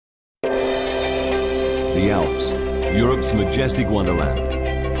The Alps, Europe's majestic wonderland.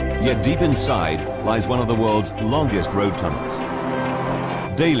 Yet deep inside lies one of the world's longest road tunnels.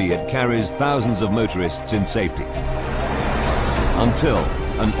 Daily it carries thousands of motorists in safety. Until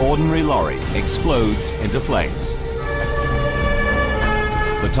an ordinary lorry explodes into flames.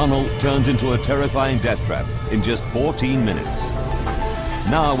 The tunnel turns into a terrifying death trap in just 14 minutes.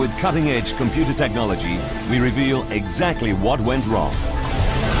 Now, with cutting-edge computer technology, we reveal exactly what went wrong.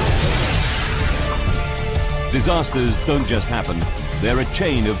 Disasters don't just happen, they're a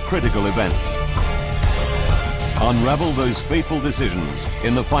chain of critical events. Unravel those fateful decisions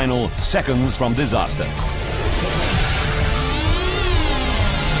in the final seconds from disaster.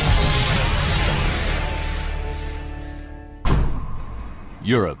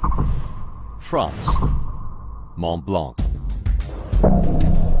 Europe, France, Mont Blanc.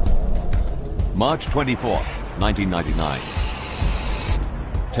 March 24th, 1999.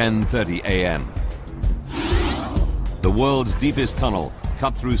 10:30 a.m. The world's deepest tunnel,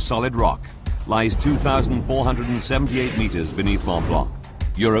 cut through solid rock, lies 2,478 meters beneath Mont Blanc,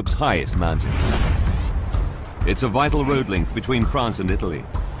 Europe's highest mountain. It's a vital road link between France and Italy,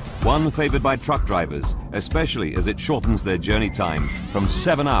 one favored by truck drivers, especially as it shortens their journey time from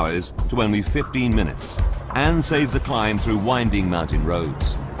 7 hours to only 15 minutes, and saves the climb through winding mountain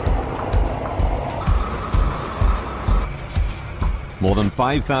roads. More than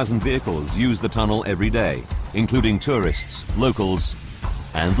 5,000 vehicles use the tunnel every day, including tourists, locals,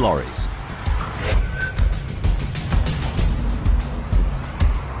 and lorries.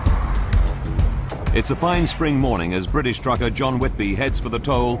 It's a fine spring morning as British trucker John Whitby heads for the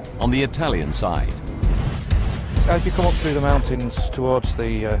toll on the Italian side. As you come up through the mountains towards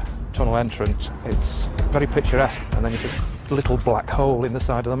the tunnel entrance, it's very picturesque, and then it's just a little black hole in the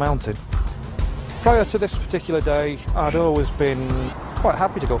side of the mountain. Prior to this particular day, I'd always been quite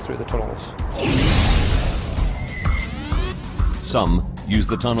happy to go through the tunnels. Some use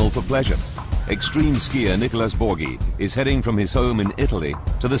the tunnel for pleasure. Extreme skier Nicolas Borghi is heading from his home in Italy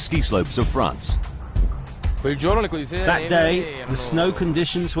to the ski slopes of France. That day, the snow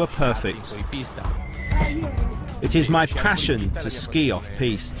conditions were perfect. It is my passion to ski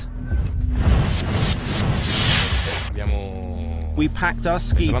off-piste. We packed our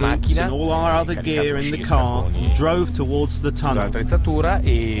ski boots and all our other gear in the car and drove towards the tunnel.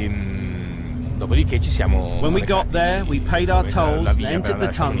 When we got there, we paid our tolls and entered the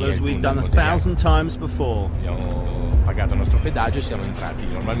tunnel as we'd done 1,000 times before.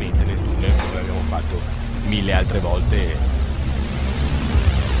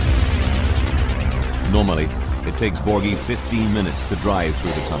 Normally, it takes Borghi 15 minutes to drive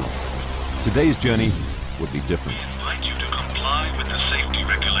through the tunnel. Today's journey would be different. We invite you to comply with the safety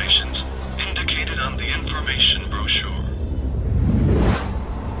regulations indicated on the information brochure.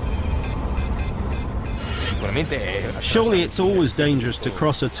 Surely it's always dangerous to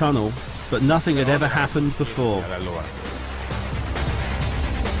cross a tunnel, but nothing had ever happened before.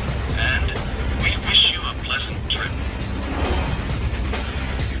 And we wish you a pleasant trip.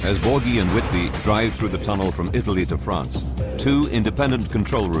 As Borghi and Whitby drive through the tunnel from Italy to France, two independent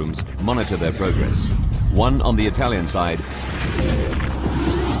control rooms monitor their progress. One on the Italian side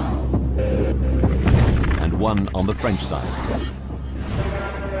and one on the French side.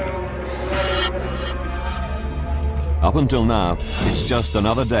 Up until now, it's just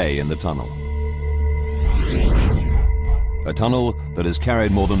another day in the tunnel. A tunnel that has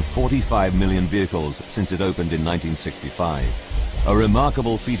carried more than 45 million vehicles since it opened in 1965. A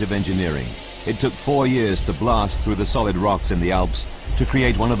remarkable feat of engineering. It took 4 years to blast through the solid rocks in the Alps to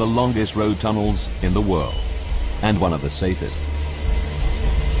create one of the longest road tunnels in the world, and one of the safest.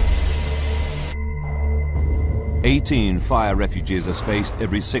 18 fire refuges are spaced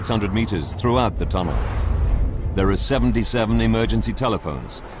every 600 meters throughout the tunnel. There are 77 emergency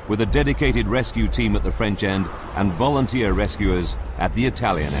telephones, with a dedicated rescue team at the French end and volunteer rescuers at the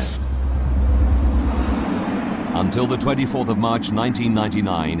Italian end. Until the 24th of March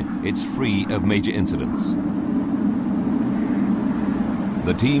 1999, it's free of major incidents.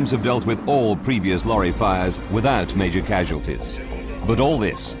 The teams have dealt with all previous lorry fires without major casualties. But all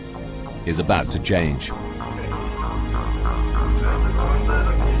this is about to change.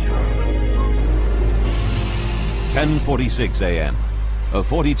 10:46 a.m. A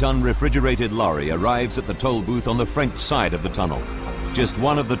 40-ton refrigerated lorry arrives at the toll booth on the French side of the tunnel. Just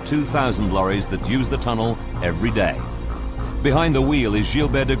one of the 2,000 lorries that use the tunnel every day. Behind the wheel is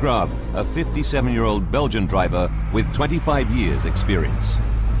Gilbert de Grave, a 57-year-old Belgian driver with 25 years experience.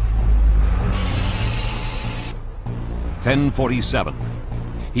 10:47.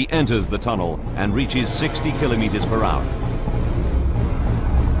 He enters the tunnel and reaches 60 kilometers per hour.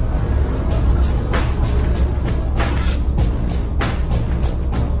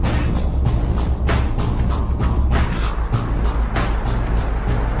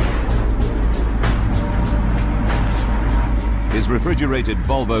 refrigerated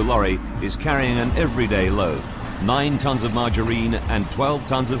Volvo lorry is carrying an everyday load, 9 tons of margarine and 12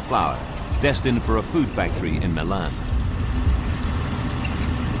 tons of flour, destined for a food factory in Milan.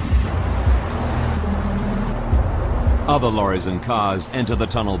 Other lorries and cars enter the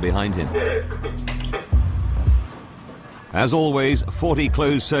tunnel behind him. As always, 40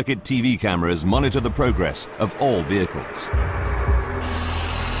 closed-circuit TV cameras monitor the progress of all vehicles.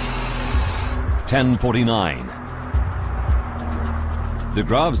 10:49. De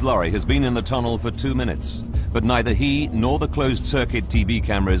Graaf's lorry has been in the tunnel for 2 minutes, but neither he nor the closed-circuit TV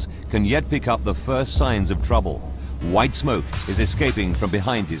cameras can yet pick up the first signs of trouble. White smoke is escaping from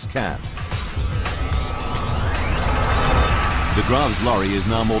behind his cab. De Graaf's lorry is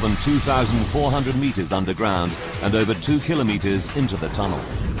now more than 2,400 meters underground and over 2 kilometers into the tunnel.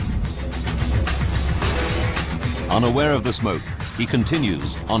 Unaware of the smoke, he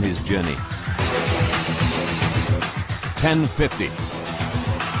continues on his journey. 10:50.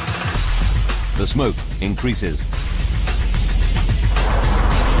 The smoke increases.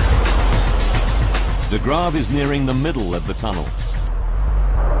 De Graaf is nearing the middle of the tunnel.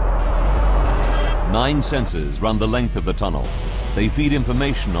 9 sensors run the length of the tunnel. They feed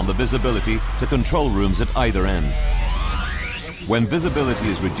information on the visibility to control rooms at either end. When visibility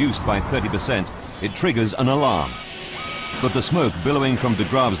is reduced by 30%, it triggers an alarm. But the smoke billowing from De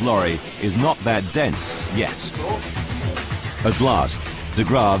Graaf's lorry is not that dense yet. At last, De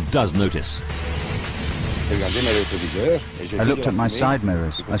Graaf does notice. I looked at my side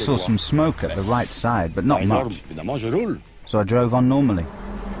mirrors. I saw some smoke at the right side, but not much. So I drove on normally.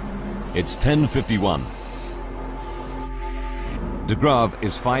 It's 10:51. De Graaf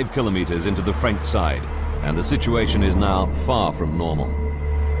is 5 kilometers into the French side, and the situation is now far from normal.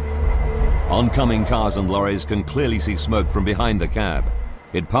 Oncoming cars and lorries can clearly see smoke from behind the cab.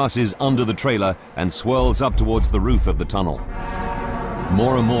 It passes under the trailer and swirls up towards the roof of the tunnel.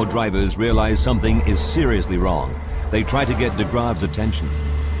 More and more drivers realize something is seriously wrong. They try to get De Graaf's attention.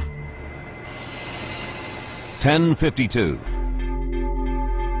 10:52.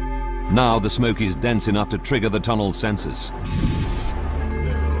 Now the smoke is dense enough to trigger the tunnel sensors.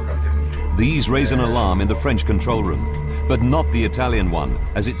 These raise an alarm in the French control room, but not the Italian one,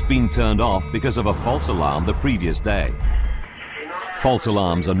 as it's been turned off because of a false alarm the previous day. False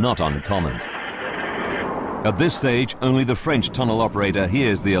alarms are not uncommon. At this stage, only the French tunnel operator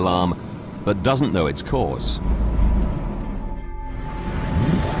hears the alarm, but doesn't know its cause.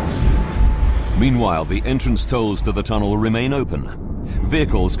 Meanwhile, the entrance tolls to the tunnel remain open.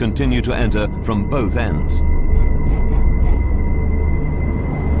 Vehicles continue to enter from both ends.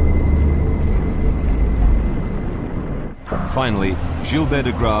 Finally, Gilbert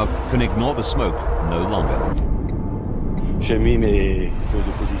de Graaf can ignore the smoke no longer.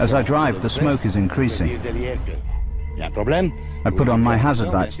 As I drive, the smoke is increasing. I put on my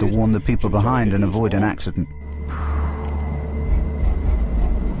hazard lights to warn the people behind and avoid an accident.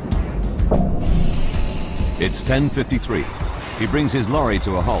 It's 10:53. He brings his lorry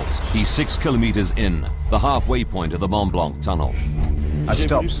to a halt. He's 6 kilometers in, the halfway point of the Mont Blanc Tunnel. I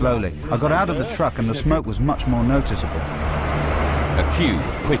stopped slowly. I got out of the truck and the smoke was much more noticeable. A queue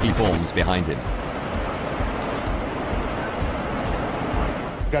quickly forms behind him.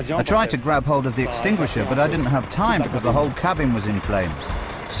 I tried to grab hold of the extinguisher, but I didn't have time because the whole cabin was in flames.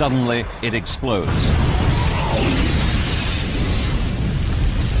 Suddenly, it explodes.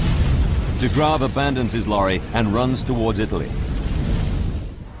 De Graaf abandons his lorry and runs towards Italy.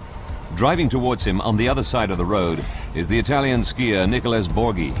 Driving towards him on the other side of the road is the Italian skier Nicolas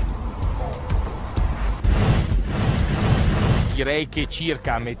Borghi.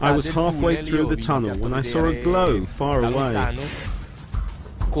 I was halfway through the tunnel when I saw a glow far away.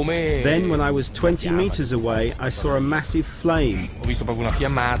 Then, when I was 20 meters away, I saw a massive flame and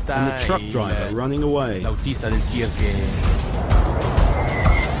the truck driver running away.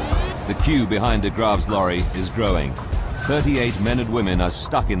 The queue behind De Graaf's lorry is growing. 38 men and women are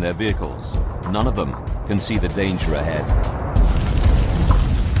stuck in their vehicles. None of them can see the danger ahead.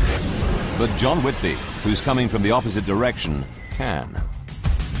 But John Whitby, who's coming from the opposite direction, can.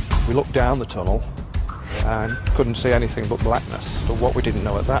 We looked down the tunnel and couldn't see anything but blackness. But what we didn't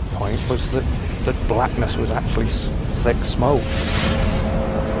know at that point was that the blackness was actually thick smoke.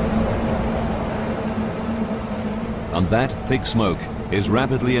 And that thick smoke is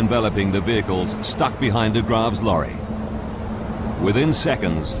rapidly enveloping the vehicles stuck behind De Graaf's lorry. Within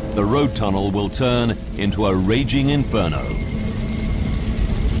seconds, the road tunnel will turn into a raging inferno.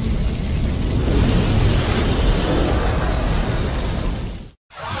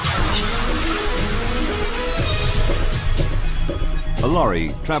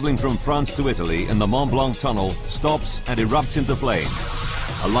 lorry traveling from France to Italy in the Mont Blanc Tunnel stops and erupts into flame.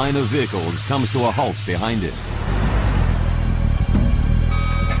 A line of vehicles comes to a halt behind it.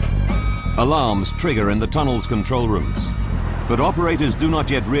 Alarms trigger in the tunnel's control rooms. But operators do not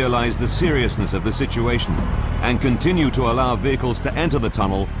yet realize the seriousness of the situation and continue to allow vehicles to enter the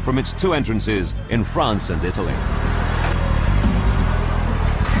tunnel from its two entrances in France and Italy.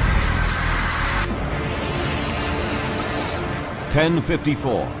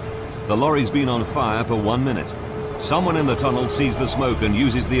 (10:54). The lorry's been on fire for 1 minute. Someone in the tunnel sees the smoke and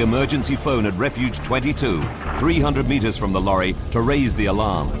uses the emergency phone at Refuge 22, 300 meters from the lorry, to raise the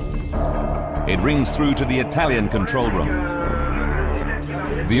alarm. It rings through to the Italian control room.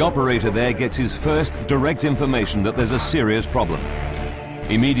 The operator there gets his first direct information that there's a serious problem.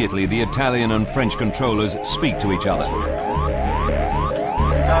 Immediately, the Italian and French controllers speak to each other.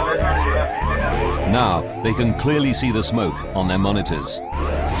 Now, they can clearly see the smoke on their monitors.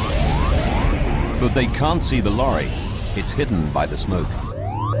 But they can't see the lorry. It's hidden by the smoke.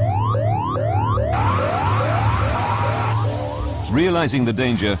 Realizing the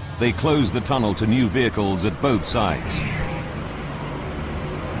danger, they close the tunnel to new vehicles at both sides.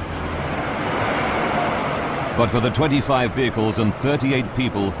 But for the 25 vehicles and 38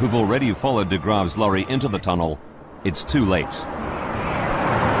 people who've already followed de Graaf's lorry into the tunnel, it's too late.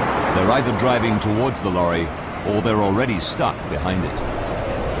 They're either driving towards the lorry or they're already stuck behind it.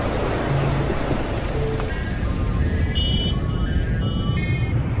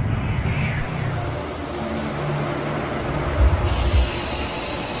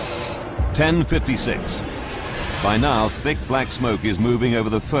 (10:56). By now, thick black smoke is moving over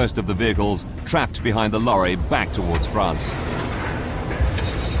the first of the vehicles trapped behind the lorry back towards France.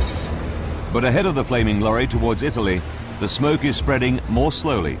 But ahead of the flaming lorry towards Italy, the smoke is spreading more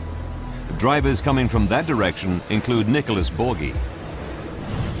slowly. Drivers coming from that direction include Nicholas Borghi.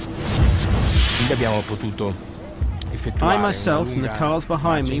 I myself and the cars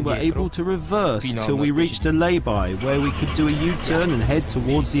behind me were able to reverse till we reached a lay-by where we could do a U-turn and head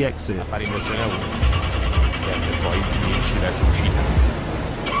towards the exit.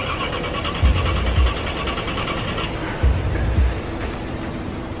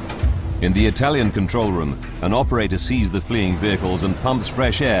 In the Italian control room, an operator sees the fleeing vehicles and pumps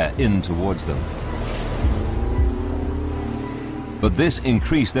fresh air in towards them. But this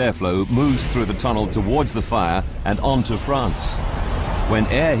increased airflow moves through the tunnel towards the fire and onto France. When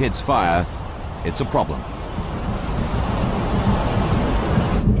air hits fire, it's a problem.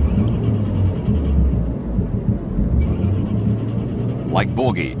 Like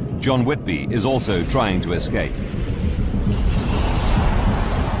Borghi, John Whitby is also trying to escape.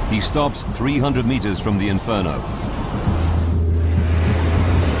 He stops 300 meters from the Inferno.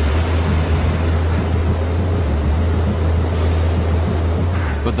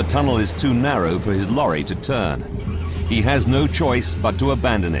 But the tunnel is too narrow for his lorry to turn. He has no choice but to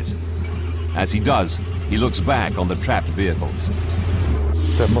abandon it. As he does, he looks back on the trapped vehicles.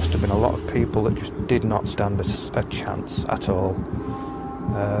 There must have been a lot of people that just did not stand a chance at all.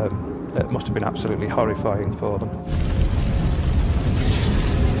 It must have been absolutely horrifying for them.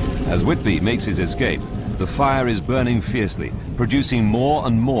 As Whitby makes his escape, the fire is burning fiercely, producing more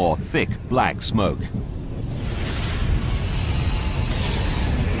and more thick black smoke.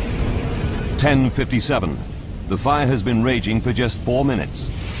 10:57. The fire has been raging for just 4 minutes.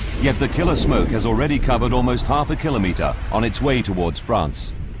 Yet the killer smoke has already covered almost half a kilometer on its way towards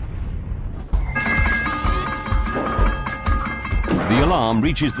France. The alarm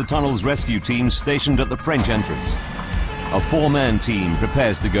reaches the tunnel's rescue team stationed at the French entrance. A 4-man team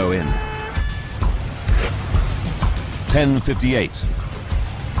prepares to go in. 10:58.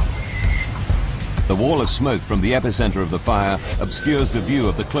 The wall of smoke from the epicenter of the fire obscures the view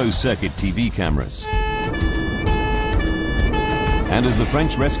of the closed-circuit TV cameras. And as the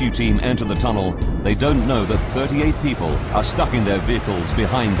French rescue team enter the tunnel, they don't know that 38 people are stuck in their vehicles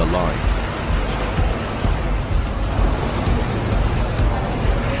behind the lorry.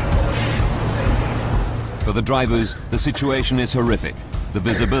 For the drivers, the situation is horrific. The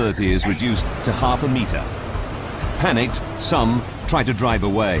visibility is reduced to half a meter. Panicked, some try to drive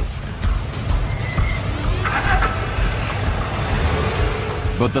away.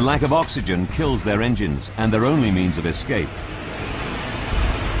 But the lack of oxygen kills their engines and their only means of escape.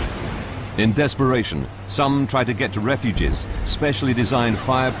 In desperation, some try to get to refuges, specially designed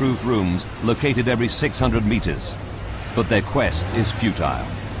fireproof rooms located every 600 meters. But their quest is futile.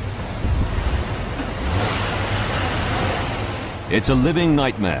 It's a living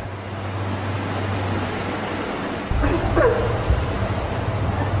nightmare.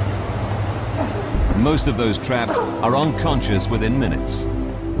 Most of those trapped are unconscious within minutes.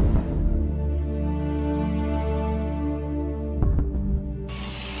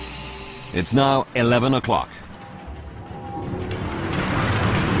 It's now 11 o'clock.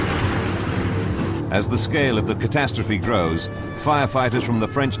 As the scale of the catastrophe grows, firefighters from the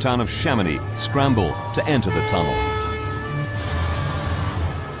French town of Chamonix scramble to enter the tunnel.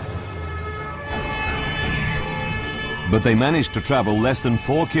 But they manage to travel less than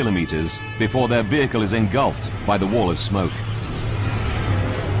 4 kilometers before their vehicle is engulfed by the wall of smoke.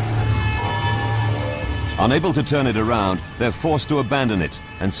 Unable to turn it around, they're forced to abandon it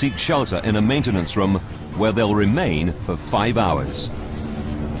and seek shelter in a maintenance room where they'll remain for 5 hours.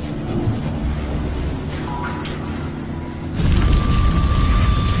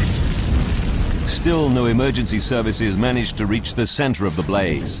 Still, no emergency services managed to reach the center of the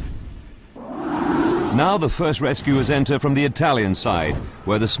blaze. Now the first rescuers enter from the Italian side,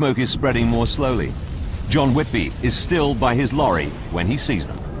 where the smoke is spreading more slowly. John Whitby is still by his lorry when he sees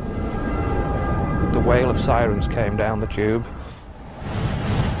them. The wail of sirens came down the tube,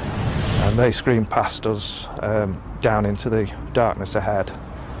 and they screamed past us down into the darkness ahead.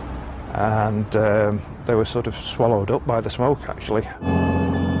 And they were sort of swallowed up by the smoke, actually.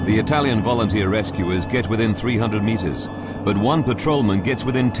 The Italian volunteer rescuers get within 300 meters, but one patrolman gets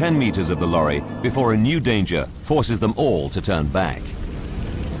within 10 meters of the lorry before a new danger forces them all to turn back.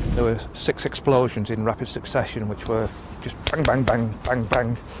 There were 6 explosions in rapid succession, which were just bang, bang, bang, bang,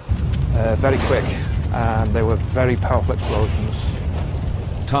 bang, very quick, and they were very powerful explosions.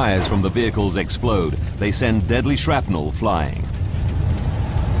 Tires from the vehicles explode. They send deadly shrapnel flying.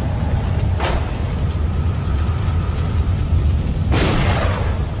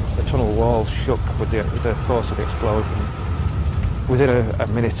 Tunnel walls shook with the force of the explosion. Within a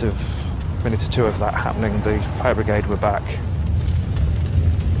minute or two of that happening, the fire brigade were back.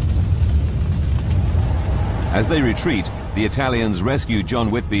 As they retreat, the Italians rescue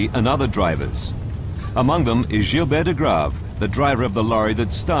John Whitby and other drivers. Among them is Gilbert de Grave, the driver of the lorry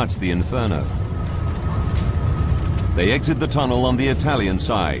that starts the Inferno. They exit the tunnel on the Italian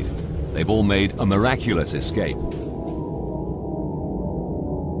side. They've all made a miraculous escape.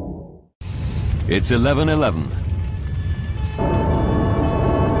 It's 11:11.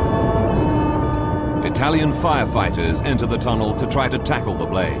 Italian firefighters enter the tunnel to try to tackle the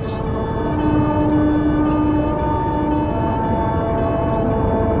blaze.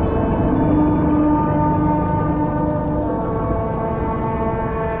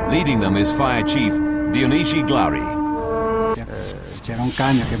 Leading them is Fire Chief Dionigi Glari.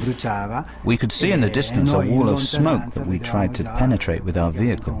 We could see in the distance a wall of smoke that we tried to penetrate with our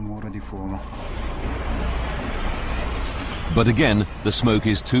vehicle. But again, the smoke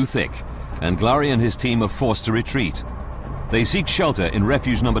is too thick, and Glari and his team are forced to retreat. They seek shelter in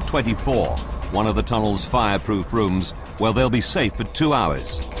refuge number 24, one of the tunnel's fireproof rooms, where they'll be safe for 2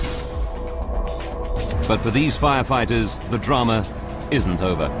 hours. But for these firefighters, the drama isn't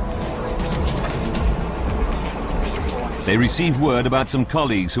over. They receive word about some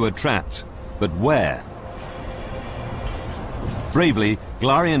colleagues who are trapped, but where? Bravely,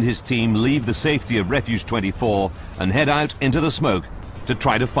 Glari and his team leave the safety of Refuge 24 and head out into the smoke to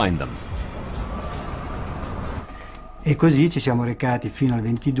try to find them. We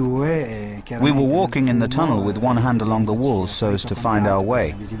were walking in the tunnel with one hand along the walls so as to find our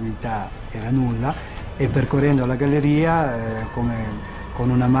way.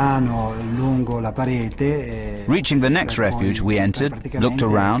 Reaching the next refuge, we entered, looked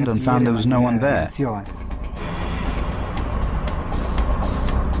around and found there was no one there.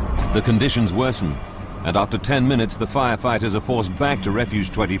 The conditions worsen, and after 10 minutes the firefighters are forced back to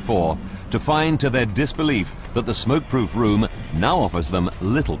Refuge 24 to find to their disbelief that the smoke-proof room now offers them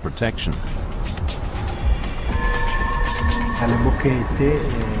little protection.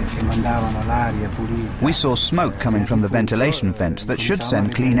 We saw smoke coming from the ventilation vents that should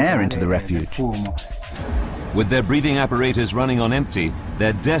send clean air into the refuge. With their breathing apparatus running on empty,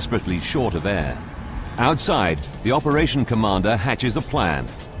 they're desperately short of air. Outside, the operation commander hatches a plan.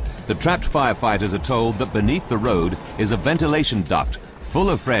 The trapped firefighters are told that beneath the road is a ventilation duct full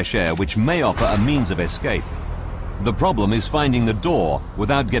of fresh air which may offer a means of escape. The problem is finding the door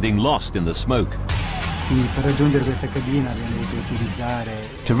without getting lost in the smoke.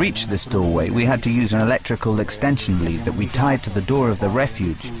 To reach this doorway, we had to use an electrical extension lead that we tied to the door of the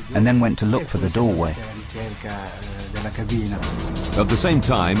refuge and then went to look for the doorway. At the same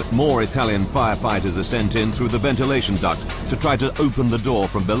time, more Italian firefighters are sent in through the ventilation duct to try to open the door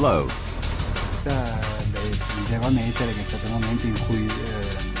from below.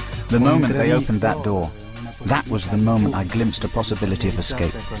 The moment they opened that door, that was the moment I glimpsed a possibility of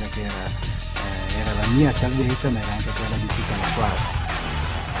escape. mia salvezza ma era anche quella di tutta la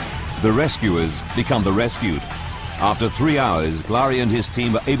squadra. The rescuers become the rescued. After 3 hours, Glary and his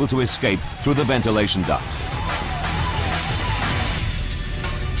team are able to escape through the ventilation duct.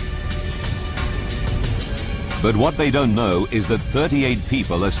 But what they don't know is that 38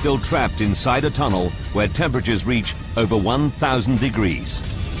 people are still trapped inside a tunnel where temperatures reach over 1,000 degrees.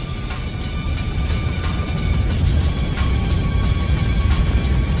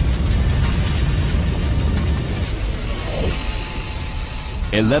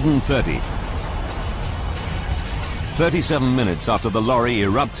 (11:30). 37 minutes after the lorry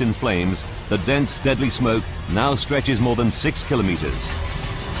erupts in flames, the dense, deadly smoke now stretches more than 6 kilometers,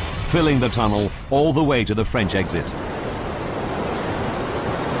 filling the tunnel all the way to the French exit.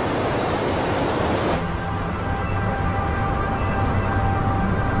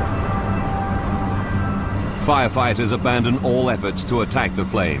 Firefighters abandon all efforts to attack the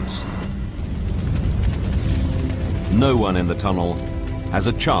flames. No one in the tunnel has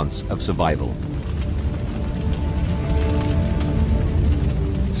a chance of survival.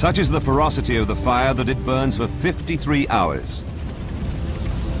 Such is the ferocity of the fire that it burns for 53 hours.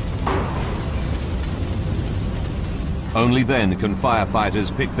 Only then can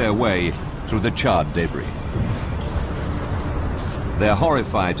firefighters pick their way through the charred debris. They're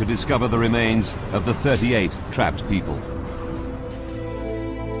horrified to discover the remains of the 38 trapped people.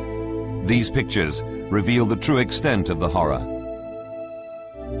 These pictures reveal the true extent of the horror.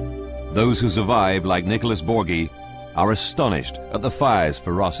 Those who survive, like Nicholas Borghi, are astonished at the fire's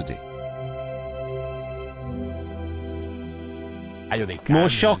ferocity. More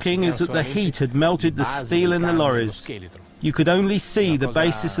shocking is that the heat had melted the steel in the lorries. You could only see the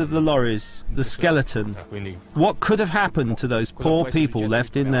basis of the lorries, the skeleton. What could have happened to those poor people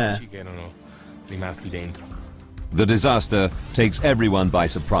left in there? The disaster takes everyone by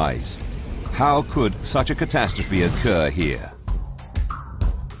surprise. How could such a catastrophe occur here?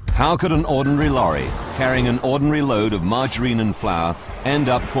 How could an ordinary lorry carrying an ordinary load of margarine and flour end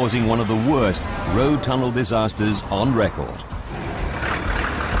up causing one of the worst road tunnel disasters on record?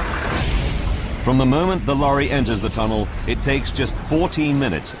 From the moment the lorry enters the tunnel, it takes just 14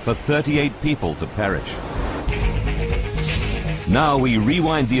 minutes for 38 people to perish. Now we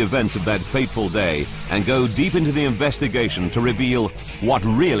rewind the events of that fateful day and go deep into the investigation to reveal what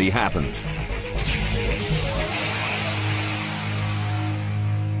really happened.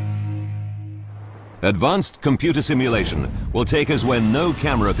 Advanced computer simulation will take us where no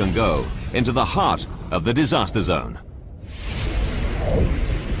camera can go, into the heart of the disaster zone.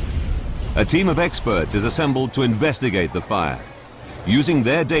 A team of experts is assembled to investigate the fire. Using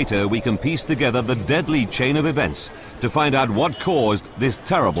their data, we can piece together the deadly chain of events to find out what caused this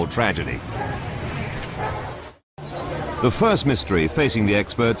terrible tragedy. The first mystery facing the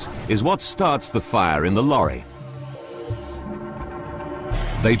experts is what starts the fire in the lorry.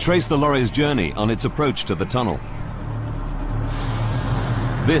 They trace the lorry's journey on its approach to the tunnel.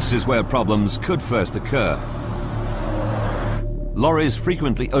 This is where problems could first occur. Lorries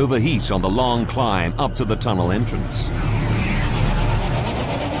frequently overheat on the long climb up to the tunnel entrance.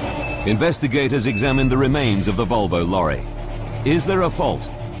 Investigators examine the remains of the Volvo lorry. Is there a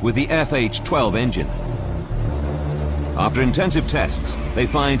fault with the FH12 engine? After intensive tests, they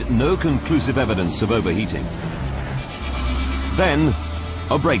find no conclusive evidence of overheating. Then,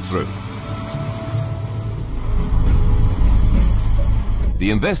 a breakthrough. The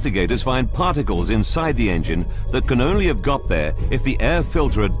investigators find particles inside the engine that can only have got there if the air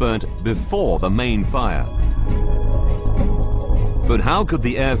filter had burnt before the main fire. But how could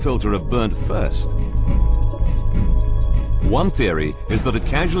the air filter have burnt first? One theory is that a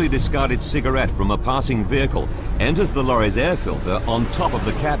casually discarded cigarette from a passing vehicle enters the lorry's air filter on top of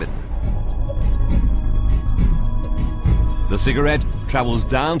the cabin. The cigarette travels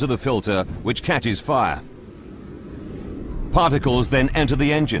down to the filter, which catches fire. Particles then enter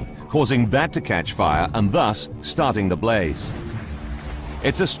the engine, causing that to catch fire and thus starting the blaze.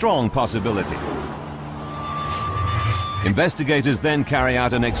 It's a strong possibility. Investigators then carry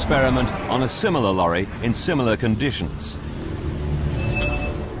out an experiment on a similar lorry in similar conditions.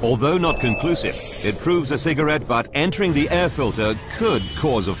 Although not conclusive, it proves a cigarette butt entering the air filter could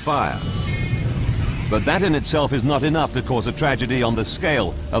cause a fire. But that in itself is not enough to cause a tragedy on the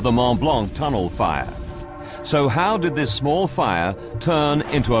scale of the Mont Blanc Tunnel fire. So how did this small fire turn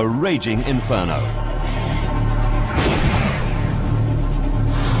into a raging inferno?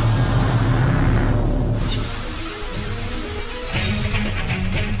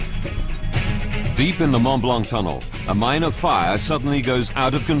 Deep in the Mont Blanc Tunnel, a minor fire suddenly goes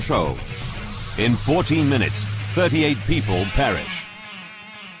out of control. In 14 minutes, 38 people perish.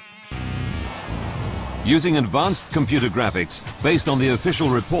 Using advanced computer graphics based on the official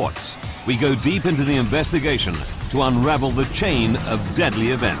reports, we go deep into the investigation to unravel the chain of deadly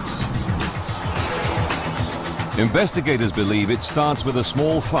events. Investigators believe it starts with a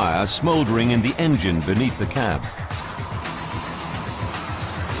small fire smoldering in the engine beneath the cab.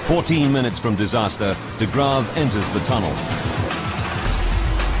 14 minutes from disaster, de Grave enters the tunnel.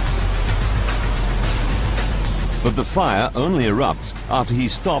 But the fire only erupts after he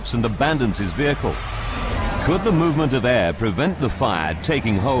stops and abandons his vehicle. Could the movement of air prevent the fire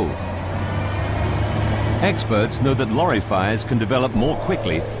taking hold? Experts know that lorry fires can develop more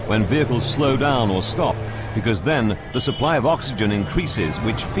quickly when vehicles slow down or stop, because then the supply of oxygen increases,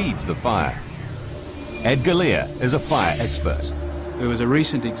 which feeds the fire. Ed Galea is a fire expert. There was a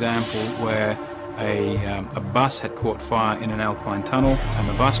recent example where a bus had caught fire in an alpine tunnel, and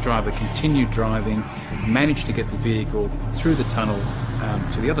the bus driver continued driving, managed to get the vehicle through the tunnel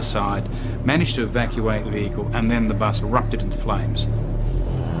to the other side, managed to evacuate the vehicle, and then the bus erupted into flames.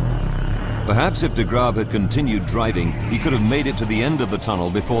 Perhaps if de Grave had continued driving, he could have made it to the end of the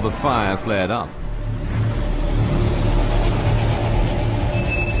tunnel before the fire flared up.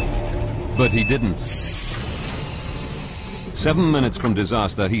 But he didn't. 7 minutes from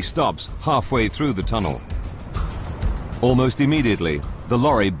disaster, he stops halfway through the tunnel. Almost immediately, the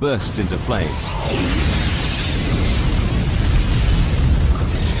lorry bursts into flames.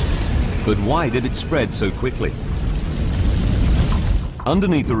 But why did it spread so quickly?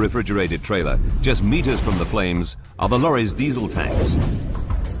 Underneath the refrigerated trailer, just meters from the flames, are the lorry's diesel tanks.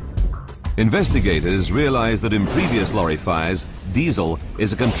 Investigators realize that in previous lorry fires, diesel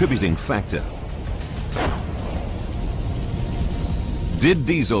is a contributing factor. Did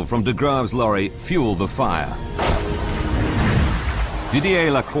diesel from de Grave's lorry fuel the fire? Didier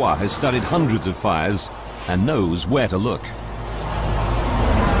Lacroix has studied hundreds of fires and knows where to look.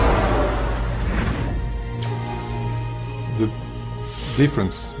 The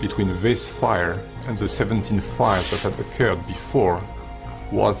difference between this fire and the 17 fires that had occurred before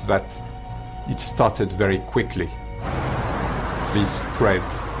was that it started very quickly. They spread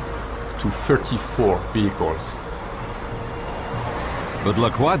to 34 vehicles. But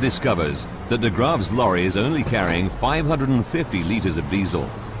Lacroix discovers that de Grave's lorry is only carrying 550 liters of diesel.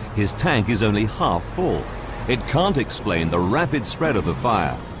 His tank is only half full. It can't explain the rapid spread of the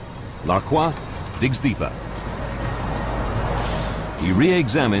fire. Lacroix digs deeper. He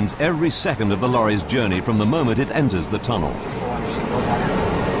re-examines every second of the lorry's journey from the moment it enters the tunnel.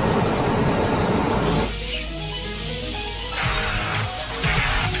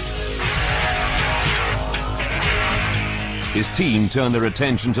 His team turn their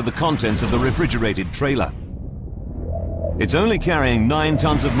attention to the contents of the refrigerated trailer. It's only carrying 9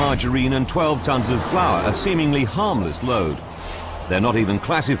 tons of margarine and 12 tons of flour, a seemingly harmless load. They're not even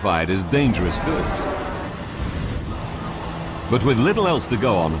classified as dangerous goods. But with little else to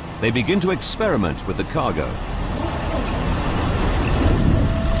go on, they begin to experiment with the cargo.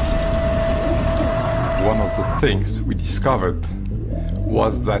 One of the things we discovered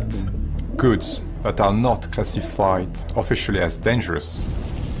was that goods that are not classified officially as dangerous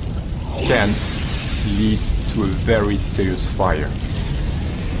can lead to a very serious fire.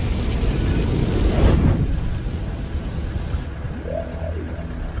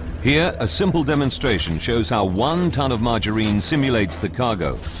 Here, a simple demonstration shows how 1 ton of margarine simulates the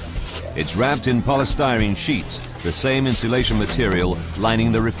cargo. It's wrapped in polystyrene sheets, the same insulation material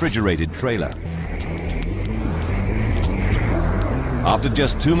lining the refrigerated trailer. After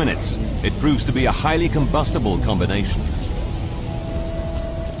just 2 minutes, it proves to be a highly combustible combination.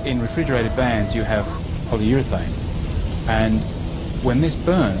 In refrigerated vans you have polyurethane, and when this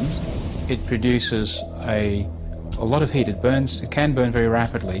burns, it produces a lot of heat. It can burn very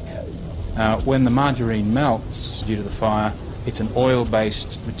rapidly. When the margarine melts due to the fire, it's an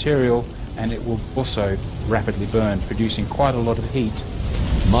oil-based material, and it will also rapidly burn, producing quite a lot of heat.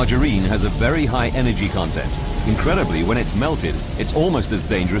 Margarine has a very high energy content. Incredibly, when it's melted, it's almost as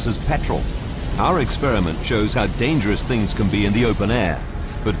dangerous as petrol. Our experiment shows how dangerous things can be in the open air,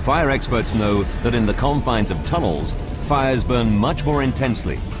 but fire experts know that in the confines of tunnels, fires burn much more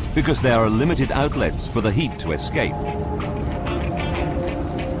intensely because there are limited outlets for the heat to escape.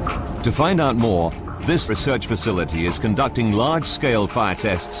 To find out more, this research facility is conducting large-scale fire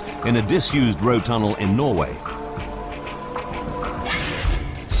tests in a disused road tunnel in Norway.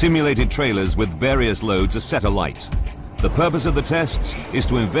 Simulated trailers with various loads are set alight. The purpose of the tests is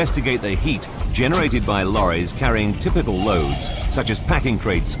to investigate the heat generated by lorries carrying typical loads, such as packing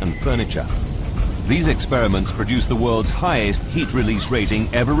crates and furniture. These experiments produce the world's highest heat release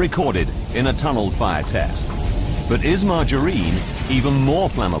rating ever recorded in a tunnel fire test. But is margarine even more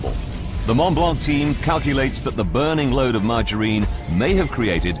flammable? The Mont Blanc team calculates that the burning load of margarine may have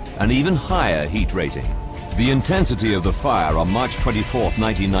created an even higher heat rating. The intensity of the fire on March 24,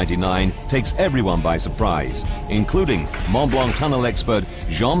 1999 takes everyone by surprise, including Mont Blanc Tunnel expert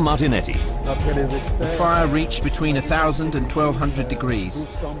Jean Martinetti. The fire reached between 1,000 and 1,200 degrees.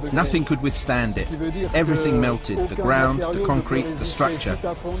 Nothing could withstand it. Everything melted, the ground, the concrete, the structure.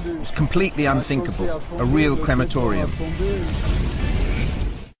 It was completely unthinkable, a real crematorium.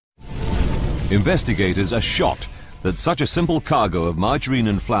 Investigators are shocked that such a simple cargo of margarine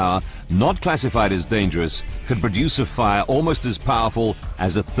and flour, not classified as dangerous, could produce a fire almost as powerful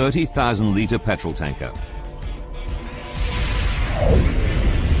as a 30,000-litre petrol tanker.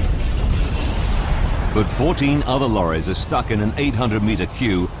 But 14 other lorries are stuck in an 800-metre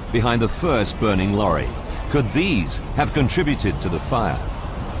queue behind the first burning lorry. Could these have contributed to the fire?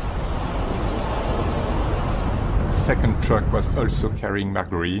 The second truck was also carrying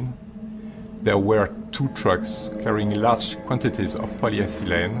margarine. There were 2 trucks carrying large quantities of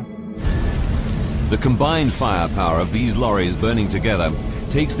polyethylene. The combined firepower of these lorries burning together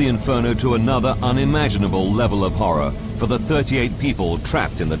takes the Inferno to another unimaginable level of horror for the 38 people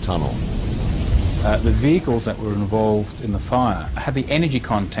trapped in the tunnel. The vehicles that were involved in the fire had the energy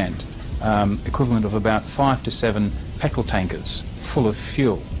content equivalent of about 5 to 7 petrol tankers full of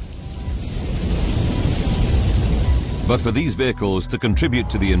fuel. But for these vehicles to contribute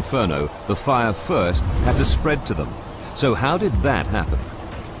to the Inferno, the fire first had to spread to them. So how did that happen?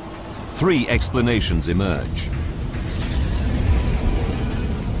 3 explanations emerge.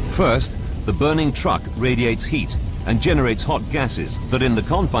 First, the burning truck radiates heat and generates hot gases that in the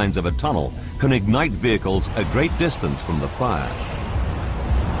confines of a tunnel can ignite vehicles a great distance from the fire.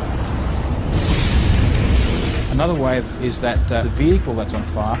 Another way is that the vehicle that's on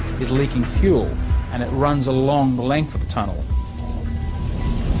fire is leaking fuel, and it runs along the length of the tunnel.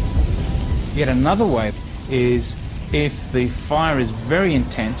 Yet another way is if the fire is very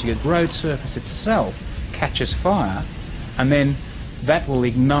intense, the road surface itself catches fire, and then that will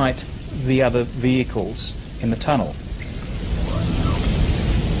ignite the other vehicles in the tunnel.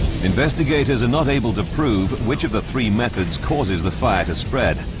 Investigators are not able to prove which of the 3 methods causes the fire to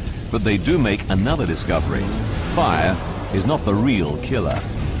spread, but they do make another discovery. Fire is not the real killer.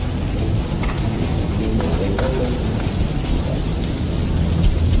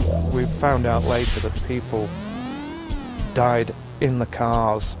 We found out later that people died in the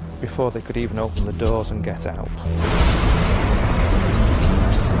cars before they could even open the doors and get out.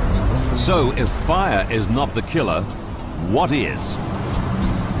 So if fire is not the killer, what is?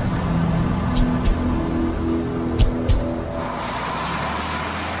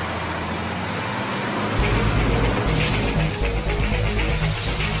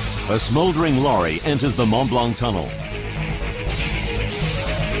 A smouldering lorry enters the Mont Blanc Tunnel.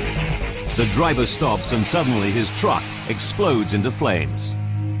 The driver stops and suddenly his truck explodes into flames.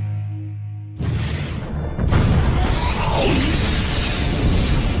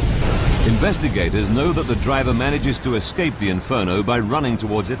 Investigators know that the driver manages to escape the Inferno by running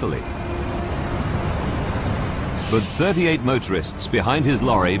towards Italy. But 38 motorists behind his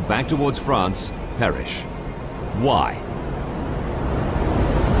lorry back towards France perish. Why?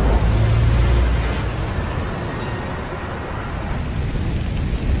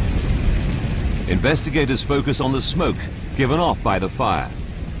 Investigators focus on the smoke given off by the fire.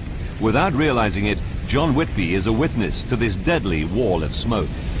 Without realizing it, John Whitby is a witness to this deadly wall of smoke.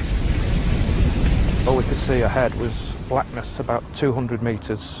 All we could see ahead was blackness about 200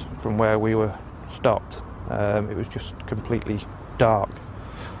 metres from where we were stopped. It was just completely dark.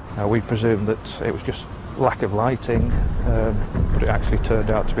 We presumed that it was just lack of lighting, but it actually turned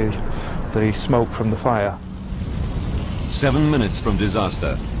out to be the smoke from the fire. 7 minutes from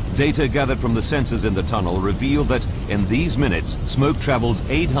disaster, data gathered from the sensors in the tunnel reveal that in these minutes, smoke travels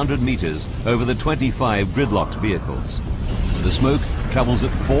 800 meters over the 25 gridlocked vehicles. The smoke travels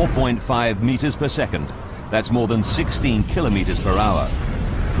at 4.5 meters per second. That's more than 16 kilometers per hour,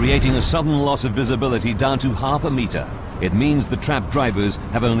 creating a sudden loss of visibility down to half a meter. It means the trapped drivers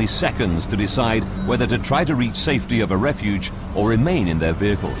have only seconds to decide whether to try to reach safety of a refuge or remain in their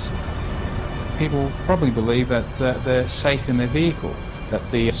vehicles. People probably believe that they're safe in their vehicle,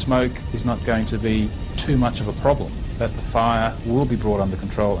 that the smoke is not going to be too much of a problem, that the fire will be brought under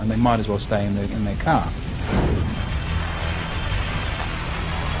control and they might as well stay in their car.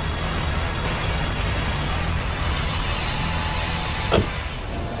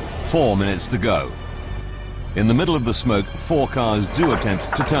 Four minutes to go. In the middle of the smoke, 4 cars do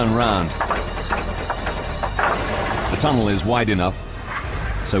attempt to turn round. The tunnel is wide enough,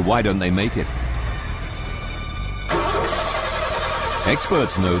 so why don't they make it?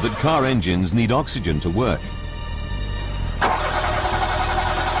 Experts know that car engines need oxygen to work.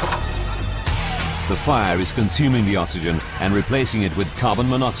 The fire is consuming the oxygen and replacing it with carbon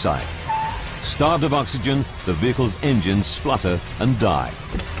monoxide. Starved of oxygen, the vehicle's engines splutter and die.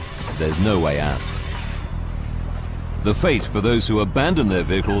 There's no way out. The fate for those who abandon their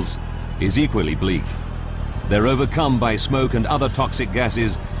vehicles is equally bleak. They're overcome by smoke and other toxic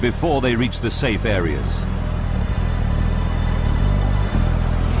gases before they reach the safe areas.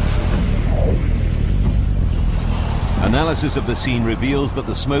 Analysis of the scene reveals that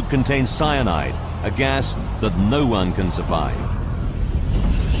the smoke contains cyanide, a gas that no one can survive.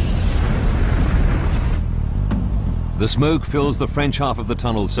 The smoke fills the French half of the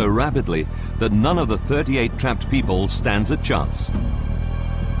tunnel so rapidly that none of the 38 trapped people stands a chance.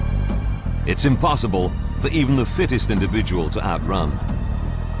 It's impossible for even the fittest individual to outrun.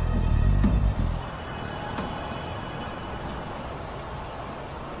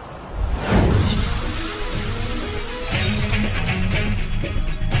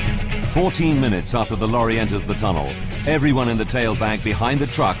 "14 minutes after the lorry enters the tunnel, everyone in the tailbank behind the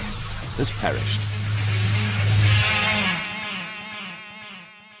truck has perished.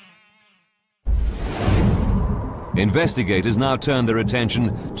 Investigators now turn their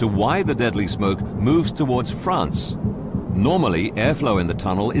attention to why the deadly smoke moves towards France. Normally, airflow in the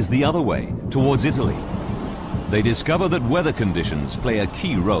tunnel is the other way, towards Italy. They discover that weather conditions play a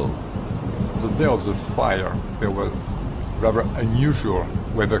key role. The day of the fire, there were rather unusual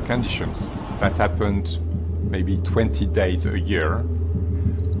weather conditions that happened maybe 20 days a year,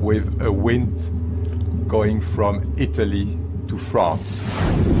 with a wind going from Italy to France,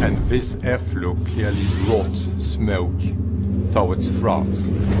 and this airflow clearly brought smoke towards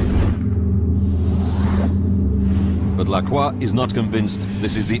France. But Lacroix is not convinced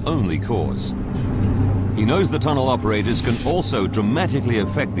this is the only cause. He knows the tunnel operators can also dramatically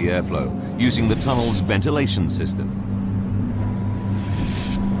affect the airflow using the tunnel's ventilation system.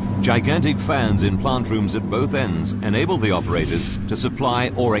 Gigantic fans in plant rooms at both ends enable the operators to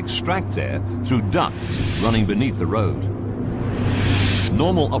supply or extract air through ducts running beneath the road.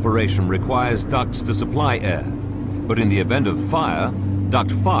 Normal operation requires ducts to supply air, but in the event of fire,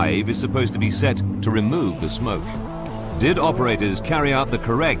 duct 5 is supposed to be set to remove the smoke. Did operators carry out the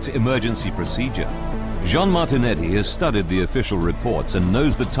correct emergency procedure? Jean Martinetti has studied the official reports and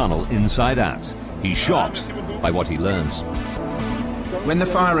knows the tunnel inside out. He's shocked by what he learns. When the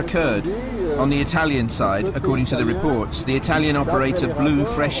fire occurred, on the Italian side, according to the reports, the Italian operator blew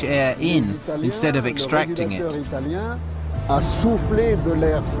fresh air in instead of extracting it. A souffler de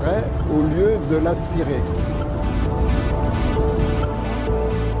l'air frais au lieu de l'aspirer.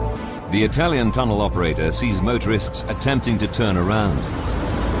 The Italian tunnel operator sees motorists attempting to turn around.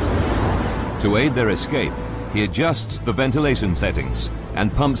 To aid their escape, he adjusts the ventilation settings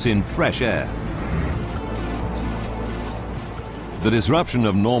and pumps in fresh air. The disruption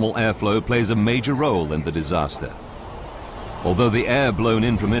of normal airflow plays a major role in the disaster. Although the air blown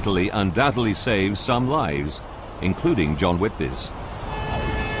in from Italy undoubtedly saves some lives, including John Whitby's.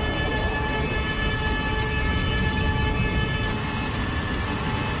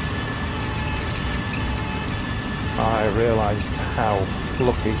 I realised how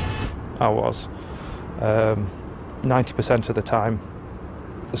lucky I was. 90% of the time,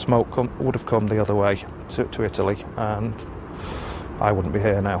 the smoke would have come the other way to Italy, and I wouldn't be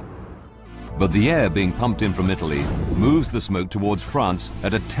here now. But the air being pumped in from Italy moves the smoke towards France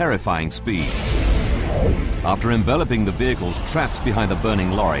at a terrifying speed. After enveloping the vehicles trapped behind the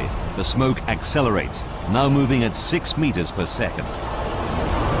burning lorry, the smoke accelerates, now moving at 6 meters per second.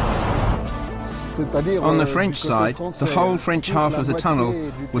 On the French side, the whole French half of the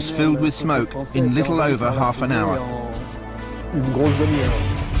tunnel was filled with smoke in little over half an hour.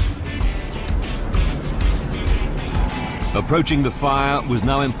 Approaching the fire was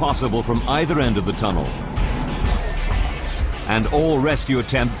now impossible from either end of the tunnel, and all rescue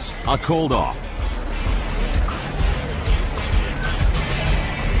attempts are called off.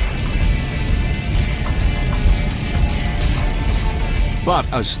 But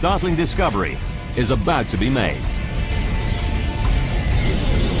a startling discovery is about to be made.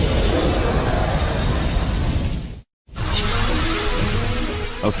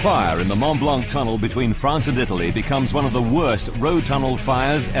 A fire in the Mont Blanc Tunnel between France and Italy becomes one of the worst road tunnel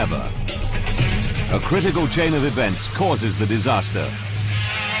fires ever. A critical chain of events causes the disaster.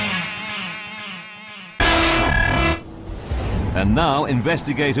 And now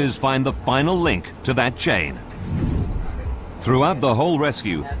investigators find the final link to that chain. Throughout the whole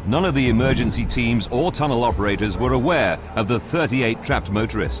rescue, none of the emergency teams or tunnel operators were aware of the 38 trapped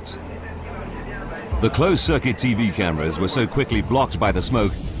motorists. The closed-circuit TV cameras were so quickly blocked by the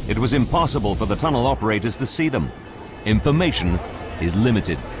smoke, it was impossible for the tunnel operators to see them. Information is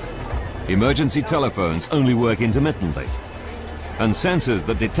limited. Emergency telephones only work intermittently. And sensors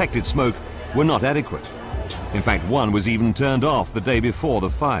that detected smoke were not adequate. In fact, one was even turned off the day before the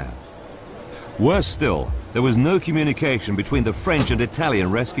fire. Worse still, there was no communication between the French and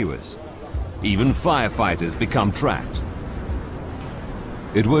Italian rescuers. Even firefighters become trapped.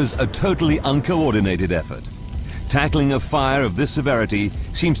 It was a totally uncoordinated effort. Tackling a fire of this severity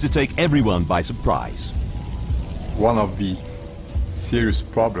seems to take everyone by surprise. One of the serious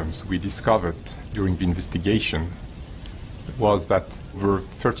problems we discovered during the investigation was that over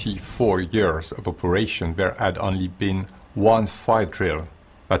 34 years of operation there had only been one fire drill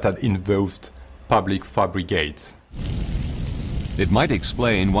that had involved public fire brigades. It might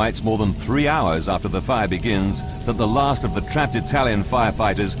explain why it's more than 3 hours after the fire begins that the last of the trapped Italian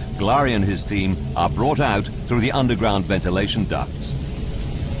firefighters, Glari and his team, are brought out through the underground ventilation ducts.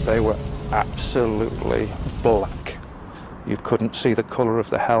 They were absolutely black. You couldn't see the colour of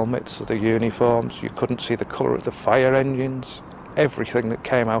the helmets, of the uniforms, you couldn't see the colour of the fire engines. Everything that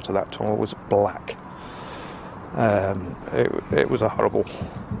came out of that tunnel was black. It was a horrible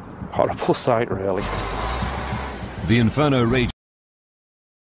sight, really. The Inferno raged.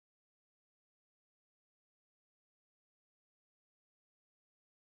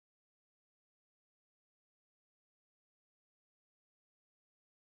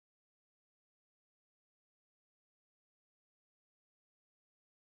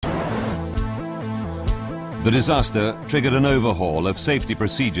 The disaster triggered an overhaul of safety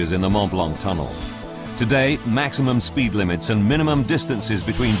procedures in the Mont Blanc Tunnel. Today, maximum speed limits and minimum distances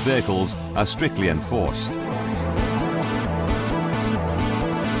between vehicles are strictly enforced.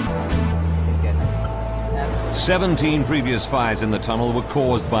 "17 previous fires in the tunnel were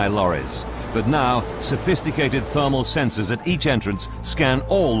caused by lorries, but now sophisticated thermal sensors at each entrance scan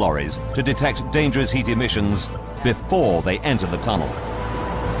all lorries to detect dangerous heat emissions before they enter the tunnel.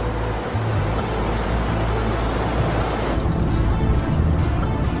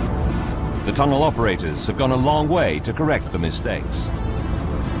 The tunnel operators have gone a long way to correct the mistakes.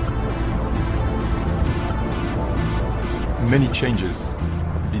 Many changes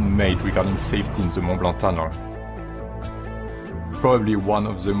have been made regarding safety in the Mont Blanc Tunnel. Probably one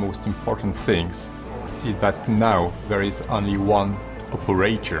of the most important things is that now there is only one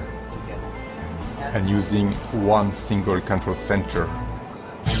operator and using one single control center.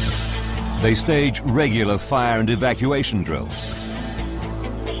 They stage regular fire and evacuation drills.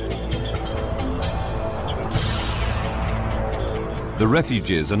 The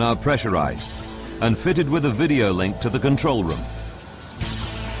refuges are now pressurized and fitted with a video link to the control room.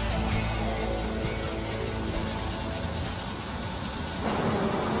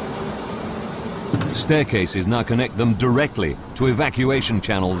 Staircases now connect them directly to evacuation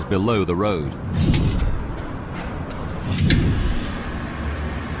channels below the road.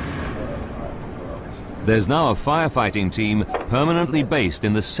 There's now a firefighting team permanently based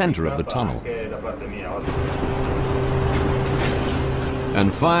in the center of the tunnel.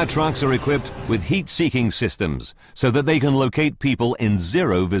 And fire trucks are equipped with heat-seeking systems so that they can locate people in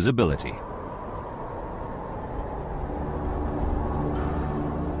zero visibility.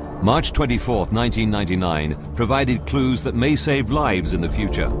 March 24th, 1999 provided clues that may save lives in the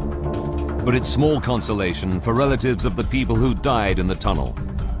future. But it's small consolation for relatives of the people who died in the tunnel,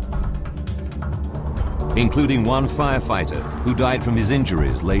 including one firefighter who died from his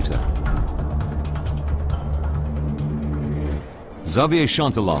injuries later. Xavier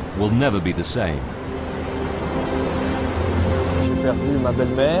Chantelan will never be the same.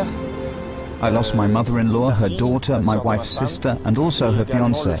 I lost my mother-in-law, her daughter, my wife's sister, and also her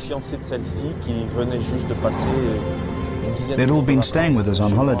fiancé. They'd all been staying with us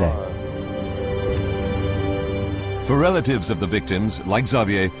on holiday. For relatives of the victims, like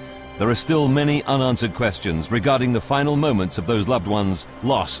Xavier, there are still many unanswered questions regarding the final moments of those loved ones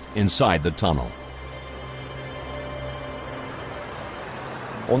lost inside the tunnel.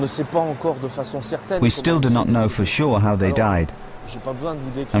 We still do not know for sure how they died.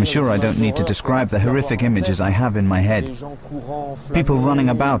 I'm sure I don't need to describe the horrific images I have in my head. People running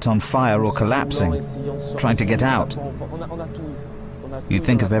about on fire or collapsing, trying to get out. You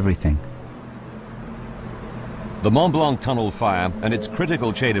think of everything. The Mont Blanc Tunnel fire and its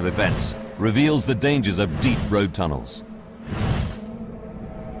critical chain of events reveals the dangers of deep road tunnels.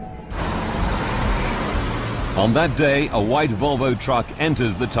 On that day, a white Volvo truck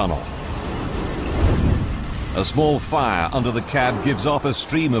enters the tunnel. A small fire under the cab gives off a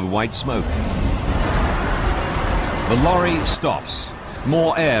stream of white smoke. The lorry stops,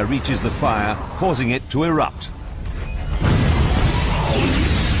 More air reaches the fire, causing it to erupt.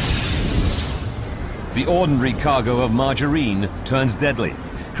 The ordinary cargo of margarine turns deadly,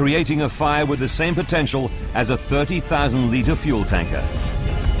 creating a fire with the same potential as a 30,000-litre fuel tanker.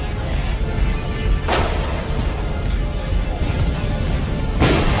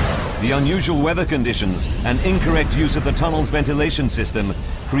 The unusual weather conditions and incorrect use of the tunnel's ventilation system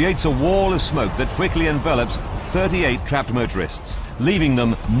creates a wall of smoke that quickly envelops 38 trapped motorists, leaving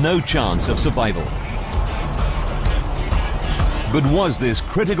them no chance of survival. But was this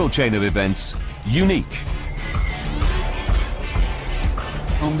critical chain of events unique?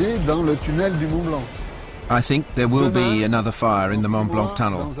 I think there will be another fire in the Mont Blanc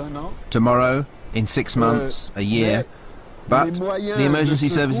Tunnel. Tomorrow, in 6 months, a year. But the emergency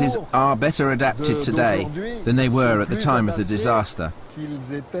services are better adapted today than they were at the time of the disaster.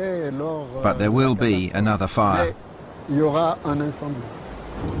 But there will be another fire.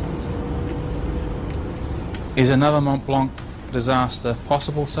 Is another Mont Blanc disaster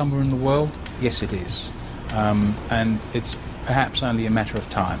possible somewhere in the world? Yes, it is. And it's perhaps only a matter of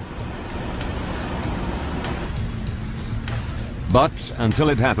time. But until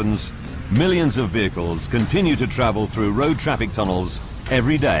it happens, millions of vehicles continue to travel through road traffic tunnels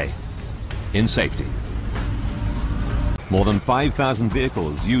every day in safety. More than 5,000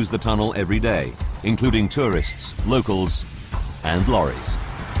 vehicles use the tunnel every day, including tourists, locals, and lorries.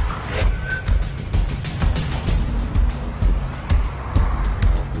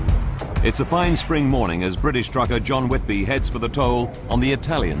 It's a fine spring morning as British trucker John Whitby heads for the toll on the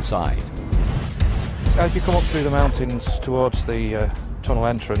Italian side. As you come up through the mountains towards the tunnel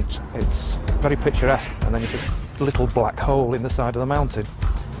entrance, it's very picturesque, and then it's just a little black hole in the side of the mountain.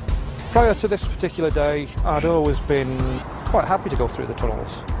 Prior to this particular day, I'd always been quite happy to go through the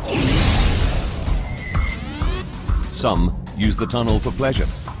tunnels. Some use the tunnel for pleasure.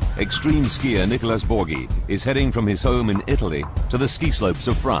 Extreme skier Nicolas Borghi is heading from his home in Italy to the ski slopes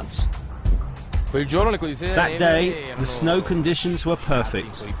of France. That day, the snow conditions were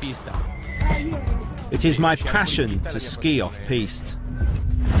perfect. It is my passion to ski off-piste.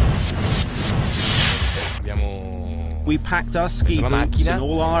 We packed our ski boots and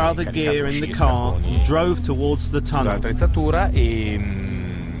all our other gear in the car and drove towards the tunnel.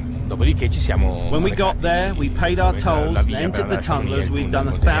 When we got there, we paid our tolls and entered the tunnel as we'd done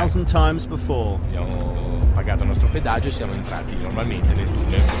 1,000 times before.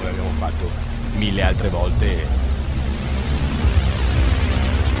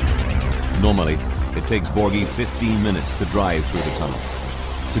 Normally, it takes Borghi 15 minutes to drive through the tunnel.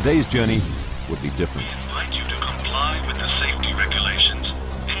 Today's journey would be different. We invite you to comply with the safety regulations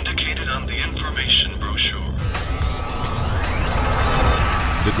indicated on the information brochure.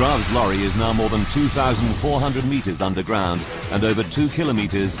 De Graave's lorry is now more than 2,400 meters underground and over 2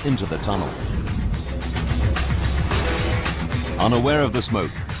 kilometers into the tunnel. Unaware of the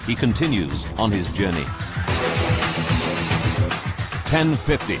smoke, he continues on his journey.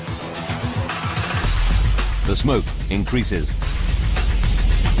 10:50. The smoke increases.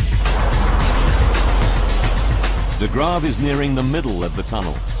 De Graave is nearing the middle of the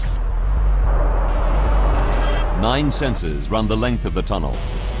tunnel. 9 sensors run the length of the tunnel.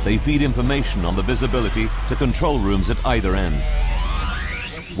 They feed information on the visibility to control rooms at either end.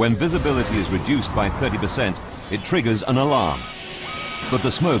 When visibility is reduced by 30%, it triggers an alarm. But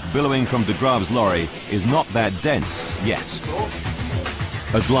the smoke billowing from De Graave's lorry is not that dense yet.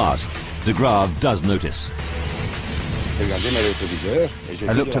 At last, De Graave does notice.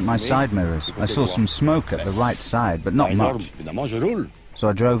 I looked at my side mirrors. I saw some smoke at the right side, but not much. So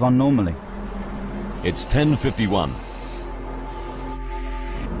I drove on normally. It's 10:51.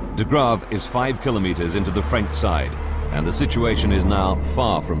 De Graave is 5 kilometers into the French side, and the situation is now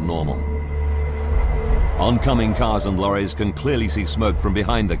far from normal. Oncoming cars and lorries can clearly see smoke from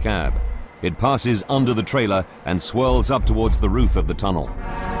behind the cab. It passes under the trailer and swirls up towards the roof of the tunnel.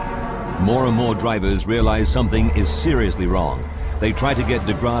 More and more drivers realize something is seriously wrong. They try to get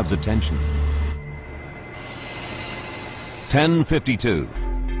De Graave's attention. 10:52.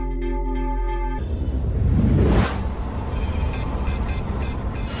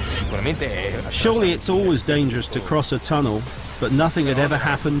 Surely it's always dangerous to cross a tunnel, but nothing had ever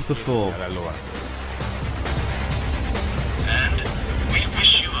happened before. And we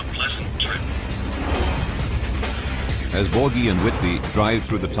wish you a pleasant trip. As Borghi and Whitby drive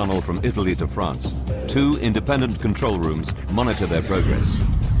through the tunnel from Italy to France, 2 independent control rooms monitor their progress.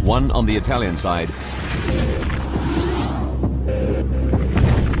 One on the Italian side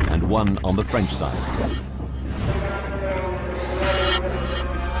and one on the French side.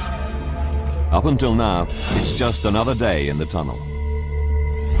 Up until now, it's just another day in the tunnel.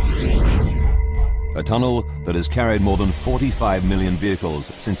 a tunnel that has carried more than 45 million vehicles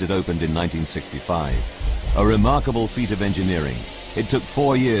since it opened in 1965. A remarkable feat of engineering. It took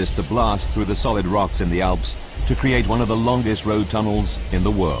 4 years to blast through the solid rocks in the Alps to create one of the longest road tunnels in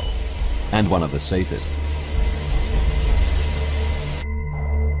the world, and one of the safest.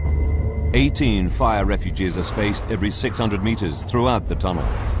 18 fire refuges are spaced every 600 meters throughout the tunnel.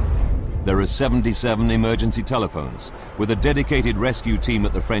 There are 77 emergency telephones, with a dedicated rescue team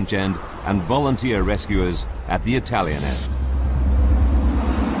at the French end and volunteer rescuers at the Italian end.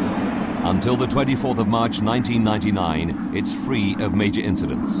 Until the 24th of March 1999, it's free of major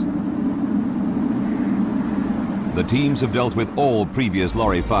incidents. The teams have dealt with all previous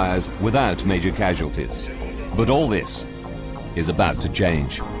lorry fires without major casualties. But all this is about to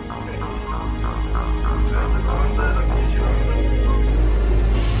change.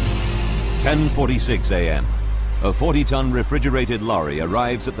 (10:46 a.m.). A 40-ton refrigerated lorry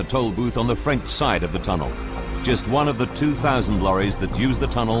arrives at the toll booth on the French side of the tunnel. Just one of the 2,000 lorries that use the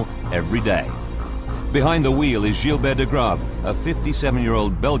tunnel every day. Behind the wheel is Gilbert de Grave, a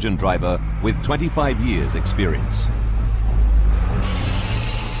 57-year-old Belgian driver with 25 years experience.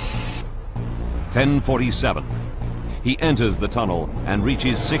 10:47. He enters the tunnel and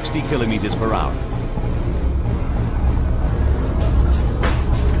reaches 60 kilometers per hour.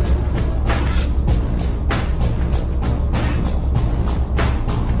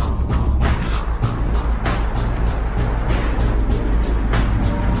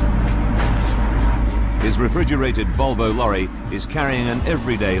 His refrigerated Volvo lorry is carrying an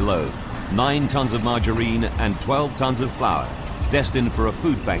everyday load, 9 tons of margarine and 12 tons of flour, destined for a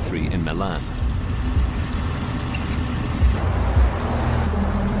food factory in Milan.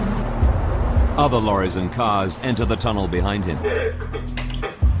 Other lorries and cars enter the tunnel behind him.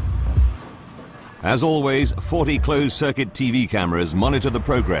 As always, 40 closed-circuit TV cameras monitor the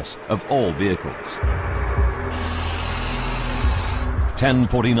progress of all vehicles.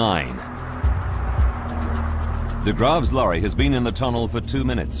 10:49. De Grave's lorry has been in the tunnel for 2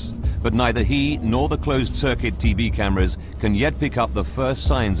 minutes, but neither he nor the closed-circuit TV cameras can yet pick up the first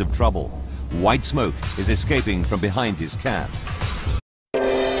signs of trouble. White smoke is escaping from behind his cab.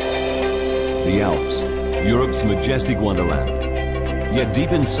 The Alps, Europe's majestic wonderland. Yet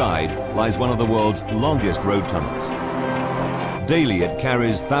deep inside lies one of the world's longest road tunnels. Daily it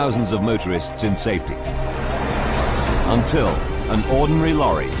carries thousands of motorists in safety. Until an ordinary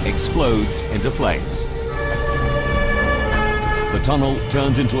lorry explodes into flames. The tunnel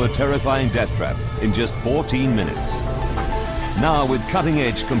turns into a terrifying death trap in just 14 minutes. Now, with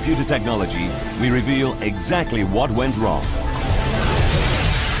cutting-edge computer technology, we reveal exactly what went wrong.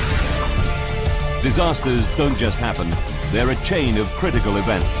 Disasters don't just happen, they're a chain of critical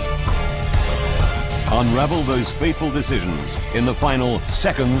events. Unravel those fateful decisions in the final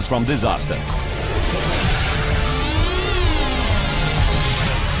seconds from disaster.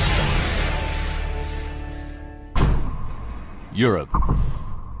 Europe,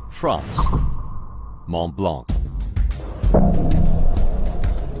 France, Mont Blanc.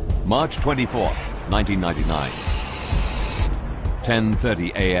 March 24th, 1999.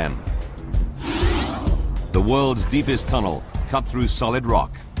 10:30 a.m. The world's deepest tunnel, cut through solid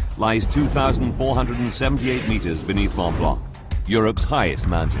rock, lies 2,478 meters beneath Mont Blanc, Europe's highest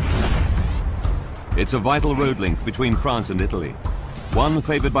mountain. It's a vital road link between France and Italy, one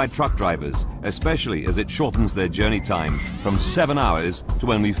favored by truck drivers, especially as it shortens their journey time from 7 hours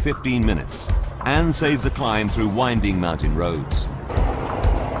to only 15 minutes, and saves the climb through winding mountain roads.